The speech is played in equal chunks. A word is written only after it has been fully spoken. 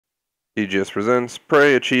TGS presents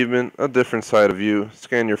Prey Achievement, A Different Side of You.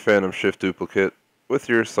 Scan your Phantom Shift duplicate with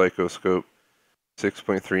your Psychoscope.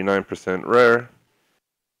 6.39% rare.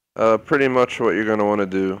 Pretty much what you're going to want to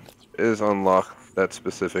do is unlock that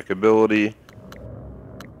specific ability,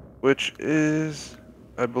 which is,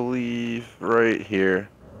 I believe, right here.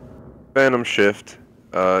 Phantom Shift.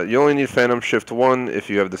 You only need Phantom Shift 1 if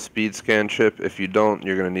you have the Speed Scan chip. If you don't,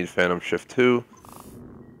 you're going to need Phantom Shift 2.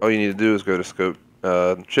 All you need to do is go to Scope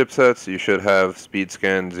chipsets. You should have Speed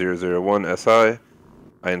Scan 001 SI.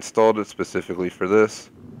 I installed it specifically for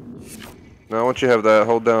this. Now once you have that,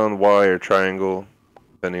 hold down Y or triangle,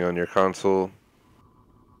 depending on your console.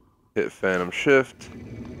 Hit Phantom Shift.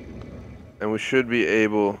 And we should be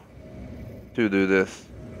able to do this.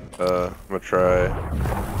 I'm gonna try.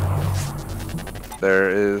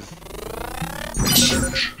 There it is.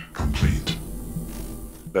 Research complete.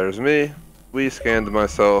 There's me. We scanned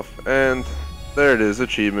myself, and there it is,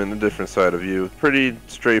 achievement, A Different Side of You. Pretty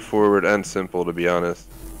straightforward and simple, to be honest.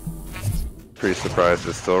 Pretty surprised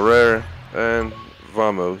it's still rare, and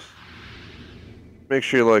vamos. Make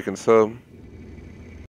sure you like and sub.